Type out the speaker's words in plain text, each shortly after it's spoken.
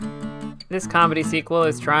This comedy sequel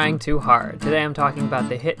is trying too hard. Today I'm talking about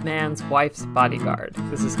The Hitman's Wife's Bodyguard.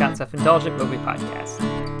 This is Scott's Self-Indulgent Movie Podcast.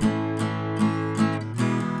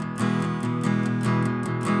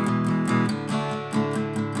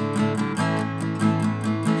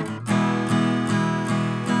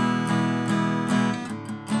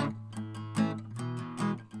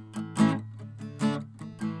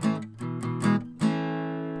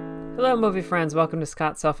 Hello, movie friends. Welcome to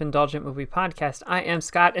Scott's Self-Indulgent Movie Podcast. I am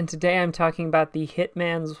Scott, and today I'm talking about The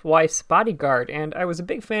Hitman's Wife's Bodyguard. And I was a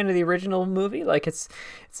big fan of the original movie. It's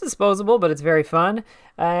disposable, but it's very fun.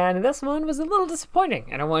 And this one was a little disappointing,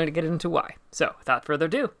 and I wanted to get into why. So, without further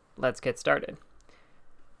ado, let's get started.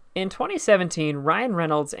 In 2017, Ryan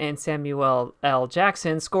Reynolds and Samuel L.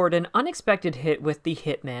 Jackson scored an unexpected hit with The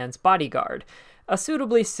Hitman's Bodyguard, a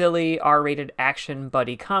suitably silly R-rated action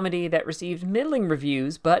buddy comedy that received middling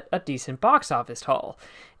reviews but a decent box office haul,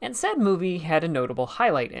 and said movie had a notable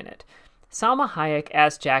highlight in it: Salma Hayek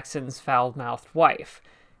as Jackson's foul-mouthed wife.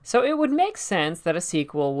 So it would make sense that a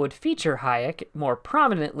sequel would feature Hayek more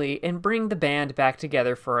prominently and bring the band back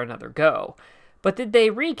together for another go. But did they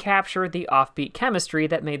recapture the offbeat chemistry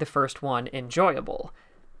that made the first one enjoyable?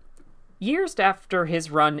 Years after his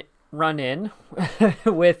run-in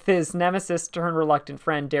with his nemesis-turned-reluctant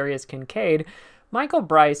friend Darius Kincaid, Michael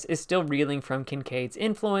Bryce is still reeling from Kincaid's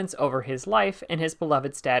influence over his life and his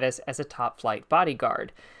beloved status as a top-flight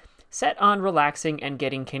bodyguard. Set on relaxing and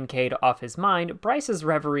getting Kincaid off his mind, Bryce's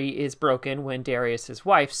reverie is broken when Darius's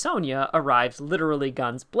wife, Sonia, arrives literally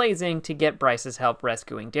guns blazing to get Bryce's help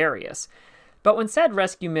rescuing Darius. But when said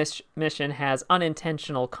rescue mission has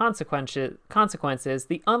unintentional consequences,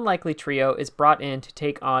 the unlikely trio is brought in to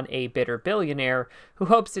take on a bitter billionaire who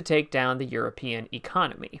hopes to take down the European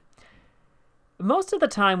economy. Most of the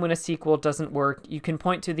time when a sequel doesn't work, you can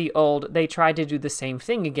point to the old "they tried to do the same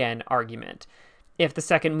thing again" argument. If the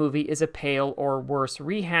second movie is a pale or worse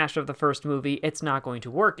rehash of the first movie, it's not going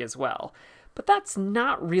to work as well. But that's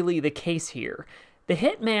not really the case here. The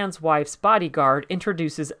Hitman's Wife's Bodyguard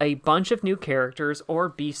introduces a bunch of new characters or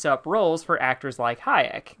beefs up roles for actors like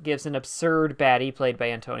Hayek, gives an absurd baddie played by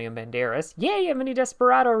Antonio Banderas, yay, a mini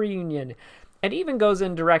Desperado reunion, and even goes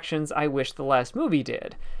in directions I wish the last movie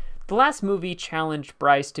did. The last movie challenged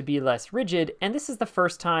Bryce to be less rigid, and this is the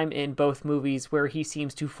first time in both movies where he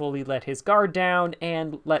seems to fully let his guard down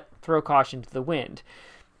and throw caution to the wind.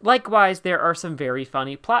 Likewise, there are some very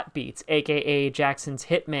funny plot beats, aka Jackson's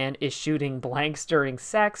hitman is shooting blanks during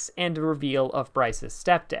sex and the reveal of Bryce's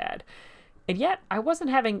stepdad. And yet, I wasn't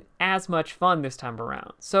having as much fun this time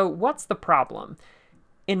around. So what's the problem?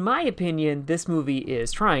 In my opinion, this movie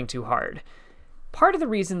is trying too hard. Part of the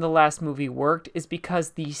reason the last movie worked is because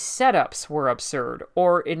the setups were absurd,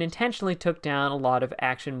 or it intentionally took down a lot of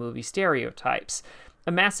action movie stereotypes.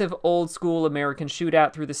 A massive old-school American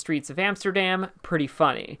shootout through the streets of Amsterdam, pretty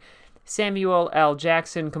funny. Samuel L.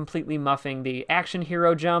 Jackson completely muffing the action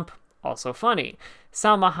hero jump, also funny.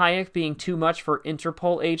 Salma Hayek being too much for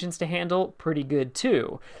Interpol agents to handle, pretty good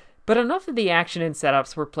too. But enough of the action and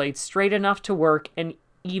setups were played straight enough to work and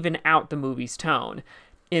even out the movie's tone.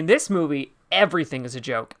 In this movie, everything is a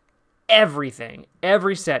joke. Everything,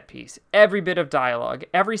 every set piece, every bit of dialogue,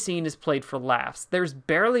 every scene is played for laughs. There's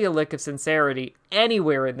barely a lick of sincerity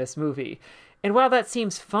anywhere in this movie. And while that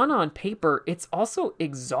seems fun on paper, it's also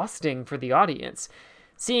exhausting for the audience.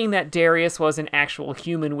 Seeing that Darius was an actual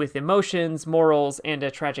human with emotions, morals, and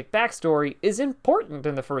a tragic backstory is important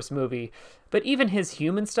in the first movie. But even his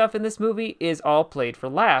human stuff in this movie is all played for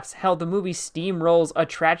laughs. Hell, the movie steamrolls a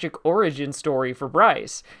tragic origin story for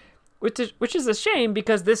Bryce. Which is a shame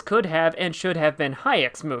because this could have and should have been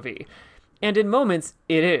Hayek's movie. And in moments,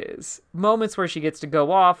 it is. Moments where she gets to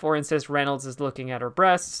go off or insist Reynolds is looking at her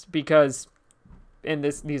breasts because, and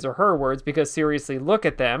these are her words, because seriously, look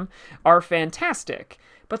at them, are fantastic.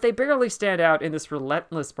 But they barely stand out in this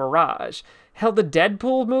relentless barrage. Hell, the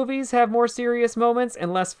Deadpool movies have more serious moments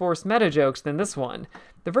and less forced meta jokes than this one.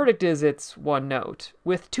 The verdict is it's one note.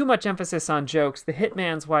 With too much emphasis on jokes, The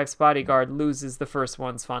Hitman's Wife's Bodyguard loses the first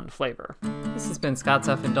one's fun flavor. This has been Scott's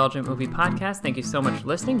Self-Indulgent Movie Podcast. Thank you so much for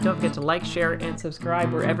listening. Don't forget to like, share, and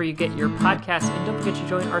subscribe wherever you get your podcasts. And don't forget to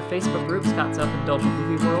join our Facebook group, Scott's Self-Indulgent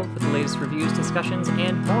Movie World, for the latest reviews, discussions,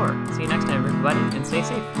 and more. See you next time, everybody, and stay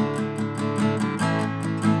safe.